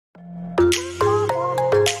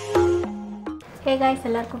Hey guys,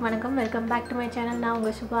 எல்லாருக்கும் வணக்கம். Welcome back to my channel. நான்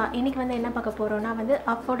உங்கள் சுபா. இன்றைக்கி வந்து என்ன பார்க்க போகிறோம்னா வந்து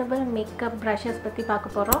அஃபோர்டபுள் மேக்கப் ப்ரஷஸ் பற்றி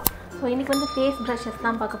பார்க்க போகிறோம். ஸோ இன்றைக்கி வந்து ஃபேஸ் ப்ரஷஸ்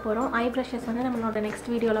தான் பார்க்க போகிறோம். ஐ ப்ரஷஸ் வந்து நம்மளோட நெக்ஸ்ட்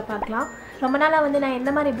வீடியோவில் பார்க்கலாம். ரொம்ப நாளாக வந்து நான்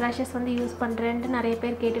எந்த மாதிரி ப்ரஷஸ் வந்து யூஸ் பண்ணுறேன்ட்டு நிறைய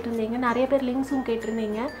பேர் கேட்டுட்டு இருந்தீங்க. நிறைய பேர் லிங்க்ஸும்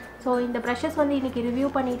கேட்டிருந்தீங்க. ஸோ இந்த ப்ரஷஸ் வந்து இன்றைக்கி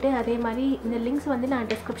ரிவ்யூ பண்ணிவிட்டு அதே மாதிரி இந்த லிங்க்ஸ் வந்து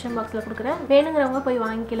நான் டிஸ்கிரிப்ஷன் பாக்ஸில் கொடுக்குறேன். வேணுங்கிறவங்க போய்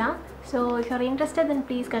வாங்கிக்கலாம். So if your interested then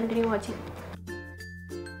please continue வாட்சிங்.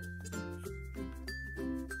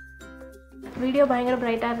 வீடியோ பயங்கர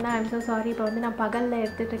பிரைட்டாக இருந்தால் ஐம் ஸோ சாரி. இப்போ வந்து நான் பகலில்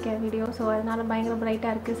எடுத்துகிட்டு இருக்கேன் வீடியோ. ஸோ அதனால் பயங்கர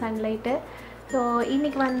பிரைட்டாக இருக்குது சன்லைட்டு. ஸோ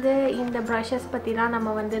இன்றைக்கி வந்து இந்த ப்ரஷஸ் பற்றி தான்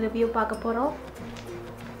நம்ம வந்து ரிவ்யூ பார்க்க போகிறோம்.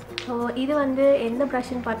 ஸோ இது வந்து எந்த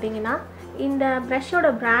ப்ரஷ்ன்னு பார்த்தீங்கன்னா இந்த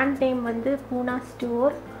ப்ரஷ்ஷோட பிராண்ட் நேம் வந்து பூனா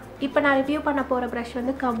ஸ்டோர். இப்போ நான் ரிவ்யூ பண்ண போகிற ப்ரஷ்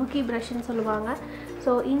வந்து கபுக்கி ப்ரஷ்ன்னு சொல்லுவாங்க.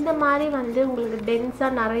 ஸோ இந்த மாதிரி வந்து உங்களுக்கு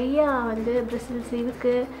டென்ஸாக நிறையா வந்து பிரிசில்ஸ்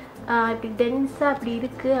இருக்குது, இப்படி டென்ஸாக அப்படி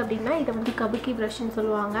இருக்குது அப்படின்னா இதை வந்து கபுக்கி ப்ரஷ்ன்னு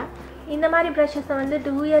சொல்லுவாங்க. இந்த மாதிரி ப்ரஷஸை வந்து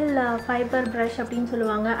டூயல் ஃபைபர் ப்ரஷ் அப்படின்னு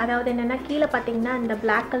சொல்லுவாங்க. அதாவது என்னென்னா கீழே பார்த்தீங்கன்னா இந்த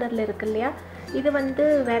பிளாக் கலரில் இருக்குது இல்லையா, இது வந்து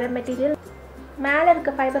வேறு மெட்டீரியல். மேலே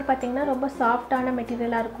இருக்க ஃபைபர் பார்த்திங்கன்னா ரொம்ப சாஃப்டான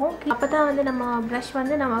மெட்டீரியலாக இருக்கும். அப்போ தான் வந்து நம்ம ப்ரஷ்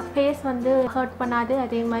வந்து நம்ம ஃபேஸ் வந்து ஹர்ட் பண்ணாது.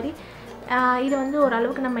 அதே மாதிரி இது வந்து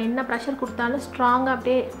ஓரளவுக்கு நம்ம என்ன ப்ரெஷர் கொடுத்தாலும் ஸ்ட்ராங்காக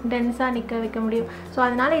அப்படியே டென்ஸாக நிற்க வைக்க முடியும். ஸோ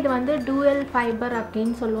அதனால் இது வந்து டூயல் ஃபைபர்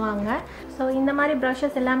அப்படின்னு சொல்லுவாங்க. ஸோ இந்த மாதிரி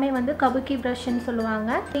ப்ரஷஸ் எல்லாமே வந்து கபுக்கி ப்ரஷ்ன்னு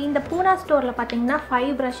சொல்லுவாங்க. இந்த பூனா ஸ்டோரில் பார்த்தீங்கன்னா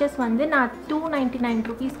 5 ப்ரஷஸ் வந்து நான் 299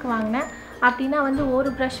 ருபீஸ்க்கு வாங்கினேன். அப்படின்னா வந்து ஒரு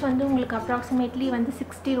ப்ரஷ் வந்து உங்களுக்கு அப்ராக்சிமேட்லி வந்து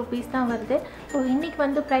 60 ருபீஸ் தான் வருது. ஸோ இன்றைக்கி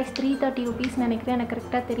வந்து ப்ரைஸ் 330 ருபீஸ் நினைக்கிறேன், எனக்கு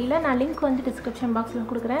கரெக்டாக தெரியல. நான் லிங்க் வந்து டிஸ்கிரிப்ஷன் பாக்ஸில்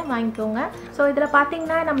கொடுக்குறேன், வாங்கிக்கோங்க. ஸோ இதில்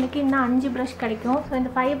பார்த்தீங்கன்னா நம்மளுக்கு இன்னும் 5 ப்ரஷ் கிடைக்கும். ஸோ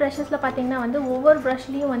இந்த 5 ப்ரஷஸில் பார்த்தீங்கன்னா வந்து ஒவ்வொரு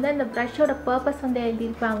ப்ரஷ்லேயும் வந்து அந்த ப்ரஷ்ஷோட பர்பஸ் வந்து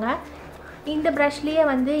எழுதியிருப்பாங்க. இந்த ப்ரஷ்லேயே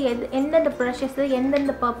வந்து எந்தெந்த ப்ரஷஸ்ஸு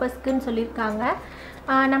எந்தெந்த பர்பஸ்க்குன்னு சொல்லியிருக்காங்க.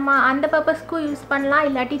 நம்ம அந்த பர்பஸ்க்கும் யூஸ் பண்ணலாம்,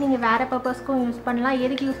 இல்லாட்டி நீங்கள் வேறு பர்பஸ்க்கும் யூஸ் பண்ணலாம்.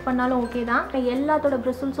 எதுக்கு யூஸ் பண்ணாலும் ஓகே தான். எல்லாத்தோட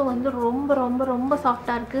பிரிசில்ஸும் வந்து ரொம்ப ரொம்ப ரொம்ப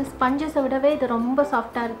சாஃப்டாக இருக்குது. ஸ்பஞ்சஸை விடவே இது ரொம்ப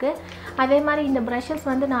சாஃப்டாக இருக்குது. அதே மாதிரி இந்த ப்ரஷஸ்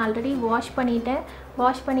வந்து நான் ஆல்ரெடி வாஷ்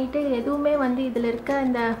பண்ணிவிட்டு எதுவுமே வந்து இதில் இருக்க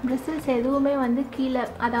இந்த பிரிசில்ஸ் எதுவுமே வந்து கீழே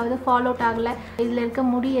அதாவது ஃபால் அவுட் ஆகலை. இதில் இருக்க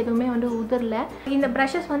முடி எதுவுமே வந்து உதிரல. இந்த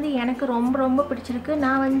ப்ரஷஸ் வந்து எனக்கு ரொம்ப ரொம்ப பிடிச்சிருக்கு.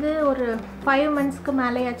 நான் வந்து ஒரு 5 மந்த்ஸ்க்கு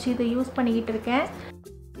மேலேயாச்சு இதை யூஸ் பண்ணிக்கிட்டு இருக்கேன்.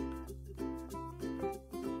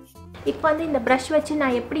 இப்போ வந்து இந்த ப்ரஷ் வச்சு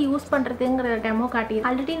நான் எப்படி யூஸ் பண்ணுறதுங்கிற டெமோ காட்டிடுறேன்.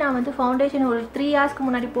 ஆல்ரெடி நான் வந்து ஃபவுண்டேஷன் ஒரு 3 ஹவர்ஸ்க்கு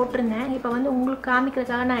முன்னாடி போட்டிருந்தேன். இப்போ வந்து உங்களுக்கு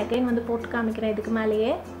காமிக்கிறதுக்காக நான் அகைன் வந்து போட்டு காமிக்கிறேன் இதுக்கு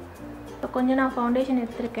மேலேயே. இப்போ கொஞ்சம் நான் ஃபவுண்டேஷன்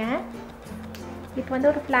எடுத்திருக்கேன். இப்போ வந்து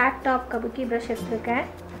ஒரு ஃப்ளாட் டாப் கபுக்கி ப்ரஷ் எடுத்திருக்கேன்.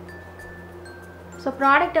 ஸோ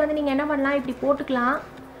ப்ராடக்ட்டை வந்து நீங்கள் என்ன பண்ணலாம், இப்படி போட்டுக்கலாம்,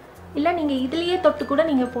 இல்லை நீங்கள் இதுலேயே தொட்டு கூட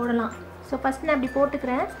நீங்கள் போடலாம். ஸோ ஃபஸ்ட் நான் இப்படி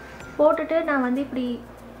போட்டுக்கிறேன். போட்டுட்டு நான் வந்து இப்படி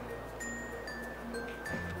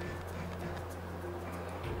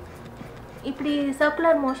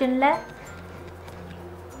சர்க்குலர்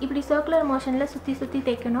மோஷனில் சுற்றி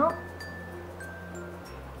தேய்க்கணும்.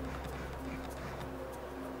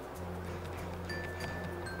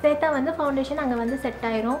 சேர்த்தா வந்து ஃபவுண்டேஷன் அங்கே வந்து செட்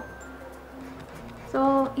ஆயிரும். ஸோ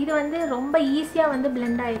இது வந்து ரொம்ப ஈஸியாக வந்து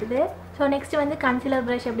பிளெண்ட் ஆயிடுது. ஸோ நெக்ஸ்ட்டு வந்து கன்சீலர்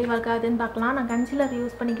ப்ரஷ் எப்படி ஒர்க் ஆகுதுன்னு பார்க்கலாம். நான் கன்சீலர்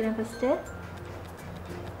யூஸ் பண்ணிக்கிறேன் ஃபஸ்ட்டு.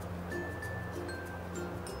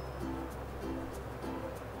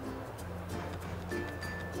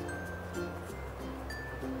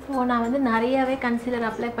 ஸோ நான் வந்து நிறையாவே கன்சீலர்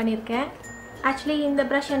அப்ளை பண்ணியிருக்கேன். ஆக்சுவலி இந்த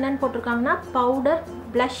ப்ரஷ் என்னென்னு போட்டிருக்காங்கன்னா பவுடர்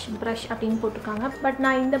ப்ளஷ் ப்ரஷ் அப்படின்னு போட்டிருக்காங்க. பட்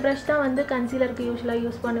நான் இந்த ப்ரஷ் தான் வந்து கன்சீலருக்கு யூஸ்வலாக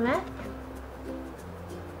யூஸ் பண்ணுவேன்.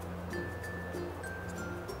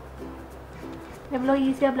 எவ்வளோ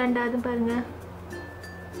ஈஸியாக பிளெண்ட் ஆகுதுன்னு பாருங்கள்.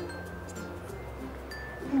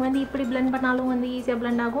 நீங்கள் வந்து இப்படி பிளெண்ட் பண்ணாலும் வந்து ஈஸியாக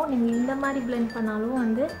பிளெண்ட் ஆகும். நீங்கள் இந்த மாதிரி பிளெண்ட் பண்ணாலும்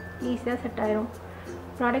வந்து ஈஸியாக செட் ஆயிரும்.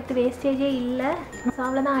 ப்ராடக்ட் வேஸ்டேஜே இல்லை.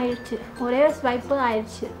 அவ்வளோதான், ஆயிடுச்சு. ஒரே ஸ்வைப்பு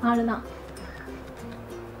ஆயிடுச்சு, அவ்வளோதான்.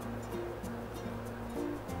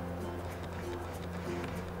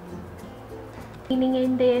 நீங்கள்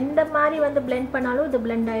இந்த எந்த மாதிரி வந்து பிளெண்ட் பண்ணாலும் இது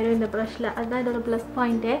பிளெண்ட் ஆயிடும் இந்த ப்ரஷில். அதுதான் இதோட ப்ளஸ்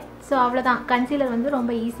பாயிண்ட்டு. ஸோ அவ்வளோதான், கன்சீலர் வந்து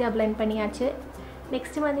ரொம்ப ஈஸியாக பிளெண்ட் பண்ணியாச்சு.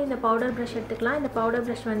 நெக்ஸ்ட்டு வந்து இந்த பவுடர் ப்ரஷ் எடுத்துக்கலாம். இந்த பவுடர்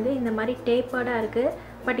ப்ரஷ் வந்து இந்த மாதிரி டேப்பர்டாக இருக்குது,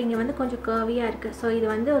 பட் இங்கே வந்து கொஞ்சம் கர்வியாக இருக்குது. ஸோ இது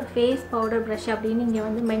வந்து ஒரு ஃபேஸ் பவுடர் ப்ரஷ் அப்படின்னு இங்கே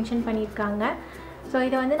வந்து மென்ஷன் பண்ணியிருக்காங்க. ஸோ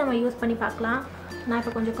இதை வந்து நம்ம யூஸ் பண்ணி பார்க்கலாம். நான்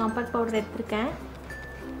இப்போ கொஞ்சம் காம்பேக்ட் பவுடர் எடுத்திருக்கேன்.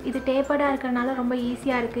 இது டேப்பர்டாக இருக்கிறதுனால ரொம்ப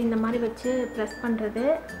ஈஸியாக இருக்குது இந்த மாதிரி வச்சு ப்ரெஸ் பண்ணுறது.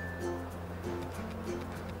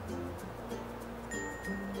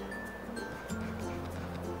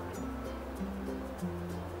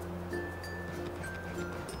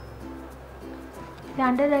 இது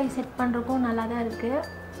அண்டர் ஐ செட் பண்ணுறதுக்கும் நல்லா தான் இருக்குது.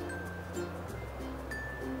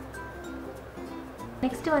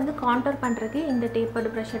 நெக்ஸ்ட்டு வந்து கான்டோர் பண்ணுறதுக்கு இந்த டேப்பர்டு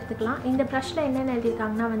ப்ரஷ் எடுத்துக்கலாம். இந்த ப்ரஷ்ஷில் என்னென்ன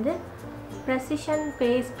எழுதியிருக்காங்கன்னா வந்து ப்ரெசிஷன்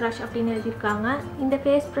ஃபேஸ் ப்ரஷ் அப்படின்னு எழுதியிருக்காங்க. இந்த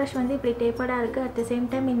ஃபேஸ் ப்ரஷ் வந்து இப்படி டேப்பர்டாக இருக்குது. அட் த சேம்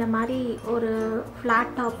டைம் இந்த மாதிரி ஒரு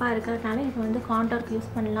ஃப்ளாட் டாப்பாக இருக்கிறதுனால இது வந்து காண்டோருக்கு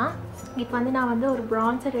யூஸ் பண்ணலாம். இப்போ வந்து நான் வந்து ஒரு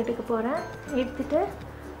ப்ரான்சர் எடுக்க போகிறேன். எடுத்துகிட்டு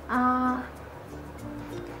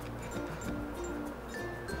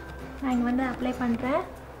நான் இங்கே வந்து அப்ளை பண்ணுறேன்.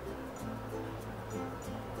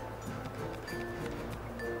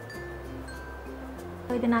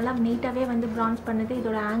 இது நல்லா நீட்டாகவே வந்து ப்ரான்ஸ் பண்ணுது.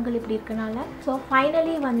 இதோட ஆங்கிள் இப்படி இருக்கனால. ஸோ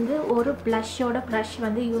ஃபைனலி வந்து ஒரு ப்ளஷ்ஷோட ப்ரஷ்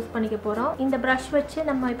வந்து யூஸ் பண்ணிக்க போகிறோம். இந்த ப்ரஷ் வச்சு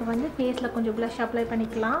நம்ம இப்போ வந்து ஃபேஸில் கொஞ்சம் ப்ளஷ் அப்ளை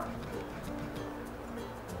பண்ணிக்கலாம்.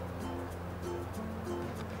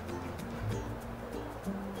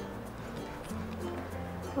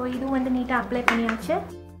 ஸோ இதுவும் வந்து நீட்டாக அப்ளை பண்ணியாச்சு.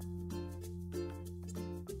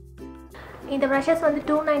 இந்த ப்ரஷஸ் வந்து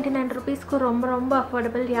 299 ருபீஸ்க்கு ரொம்ப ரொம்ப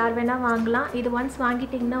அஃபோர்டபுள். யார் வேணால் வாங்கலாம். இது ஒன்ஸ்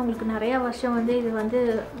வாங்கிட்டிங்கன்னா உங்களுக்கு நிறையா வருஷம் வந்து இது வந்து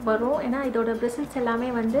வரும். ஏன்னா இதோட பிரிசில்ஸ் எல்லாமே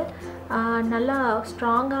வந்து நல்லா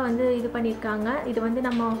ஸ்ட்ராங்காக வந்து இது பண்ணியிருக்காங்க. இது வந்து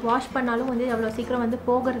நம்ம வாஷ் பண்ணாலும் வந்து அவ்வளோ சீக்கிரம் வந்து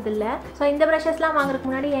போகிறதில்ல. ஸோ இந்த ப்ரஷஸ்லாம் வாங்குறதுக்கு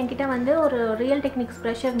முன்னாடி என்கிட்ட வந்து ஒரு ரியல் டெக்னிக்ஸ்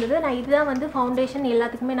ப்ரஷ் இருந்தது. நான் இதுதான் வந்து ஃபவுண்டேஷன்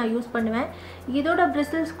எல்லாத்துக்குமே நான் யூஸ் பண்ணுவேன். இதோட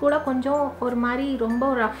பிரிசில்ஸ் கூட கொஞ்சம் ஒரு மாதிரி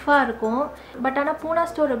ரொம்ப ரஃப்பாக இருக்கும். பட் ஆனால் பூனா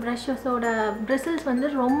ஸ்டோர் ப்ரஷஸோட பிரிசில்ஸ் வந்து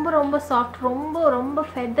ரொம்ப ரொம்ப சாஃப்ட், ரொம்ப ரொம்ப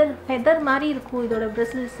ஃபெதர் மாதிரி இருக்கும் இதோட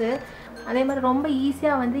பிரிசில்ஸு. அதே மாதிரி ரொம்ப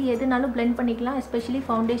ஈஸியாக வந்து எதுனாலும் பிளெண்ட் பண்ணிக்கலாம். எஸ்பெஷலி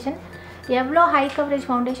ஃபவுண்டேஷன், எவ்வளோ ஹை கவரேஜ்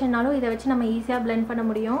ஃபவுண்டேஷன்னாலும் இதை வச்சு நம்ம ஈஸியாக பிளெண்ட் பண்ண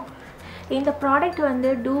முடியும். இந்த ப்ராடக்ட் வந்து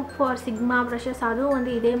டூப் ஃபார் சிக்மா ப்ரஷஸ், அதுவும்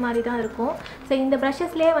வந்து இதே மாதிரி தான் இருக்கும். ஸோ இந்த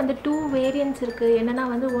ப்ரஷஸ்லேயே வந்து 2 வேரியன்ட்ஸ் இருக்குது. என்னென்னா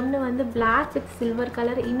வந்து ஒன்று வந்து பிளாக் வித் சில்வர்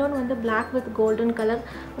கலர், இன்னொன்று வந்து black with golden colour.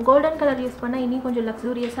 Golden colour use பண்ணால் இன்னும் கொஞ்சம்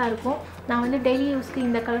லக்ஸூரியஸாக இருக்கும். நான் வந்து டெய்லி யூஸ்க்கு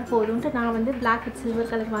இந்த கலர் போதும்ன்ட்டு நான் வந்து பிளாக் வித்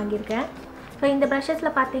சில்வர் கலர் வாங்கியிருக்கேன். ஸோ இந்த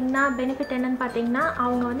ப்ரஷஸில் பார்த்தீங்கன்னா பெனிஃபிட் என்னென்னு பார்த்தீங்கன்னா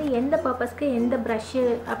அவங்க வந்து எந்த பர்பஸ்க்கு எந்த ப்ரஷ்ஷு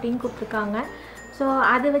அப்படின்னு கொடுத்துருக்காங்க. ஸோ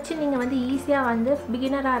அதை வச்சு நீங்கள் வந்து ஈஸியாக வந்து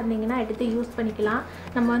பிகினராக இருந்தீங்கன்னா எடுத்து யூஸ் பண்ணிக்கலாம்.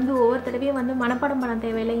 நம்ம வந்து ஒவ்வொரு தடவையும் வந்து மனப்பாடம் பண்ண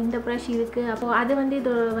தேவையில்லை. இந்த ப்ரஷ் இருக்குது, அப்போது அது வந்து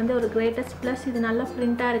இது வந்து ஒரு கிரேட்டஸ்ட் ப்ளஸ். இது நல்ல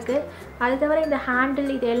ப்ரிண்ட்டாக இருக்குது. அது தவிர இந்த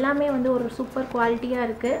ஹேண்டில் இது எல்லாமே வந்து ஒரு சூப்பர் குவாலிட்டியாக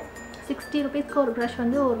இருக்குது. 60 ருபீஸ்க்கு ஒரு ப்ரஷ்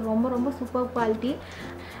வந்து ஒரு ரொம்ப ரொம்ப சூப்பர் குவாலிட்டி.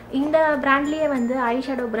 இந்த பிராண்ட்லேயே வந்து ஐ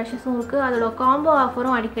ஷேடோ ப்ரஷஸும் இருக்குது. அதோட காம்போ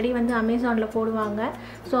ஆஃபரும் அடிக்கடி வந்து அமேசானில் போடுவாங்க.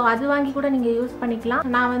 ஸோ அது வாங்கி கூட நீங்கள் யூஸ் பண்ணிக்கலாம்.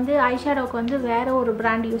 நான் வந்து ஐ ஷேடோவுக்கு வந்து வேறு ஒரு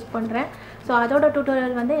பிராண்ட் யூஸ் பண்ணுறேன். ஸோ அதோட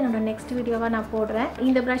டியூட்டோரியல் வந்து என்னோடய நெக்ஸ்ட் வீடியோவாக நான் போடுறேன்.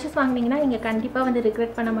 இந்த ப்ரஷஸ் வாங்கினீங்கன்னா நீங்கள் கண்டிப்பாக வந்து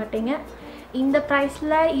ரிக்ரெட் பண்ண மாட்டீங்க. இந்த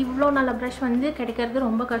ப்ரைஸில் இவ்வளோ நல்ல ப்ரஷ் வந்து கிடைக்கிறது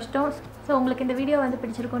ரொம்ப கஷ்டம். ஸோ உங்களுக்கு இந்த வீடியோ வந்து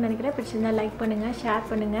பிடிச்சிருக்கும்னு நினைக்கிறேன். பிடிச்சிருந்தால் லைக் பண்ணுங்கள், ஷேர்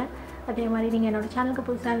பண்ணுங்கள். அதே மாதிரி நீங்கள் என்னோடய சேனலுக்கு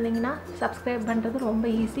புதுசாக இருந்தீங்கன்னா சப்ஸ்கிரைப் பண்ணுறது ரொம்ப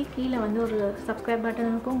ஈஸி. கீழே வந்து ஒரு சப்ஸ்கிரைப் பட்டன்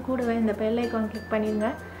இருக்கும், கூடவே இந்த பெல் ஐக்கான் கிளிக் பண்ணிடுங்க.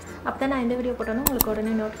 அப்போ தான் நான் எந்த வீடியோ போட்டாலும் உங்களுக்கு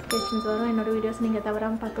உடனே நோட்டிஃபிகேஷன்ஸ் வரும். என்னோடய வீடியோஸ் நீங்கள்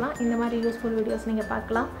தவறாமல் பார்க்கலாம். இந்த மாதிரி யூஸ்ஃபுல் வீடியோஸ் நீங்கள்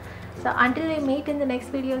பார்க்கலாம். So until we meet in the next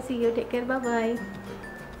video, see you, take care, bye bye.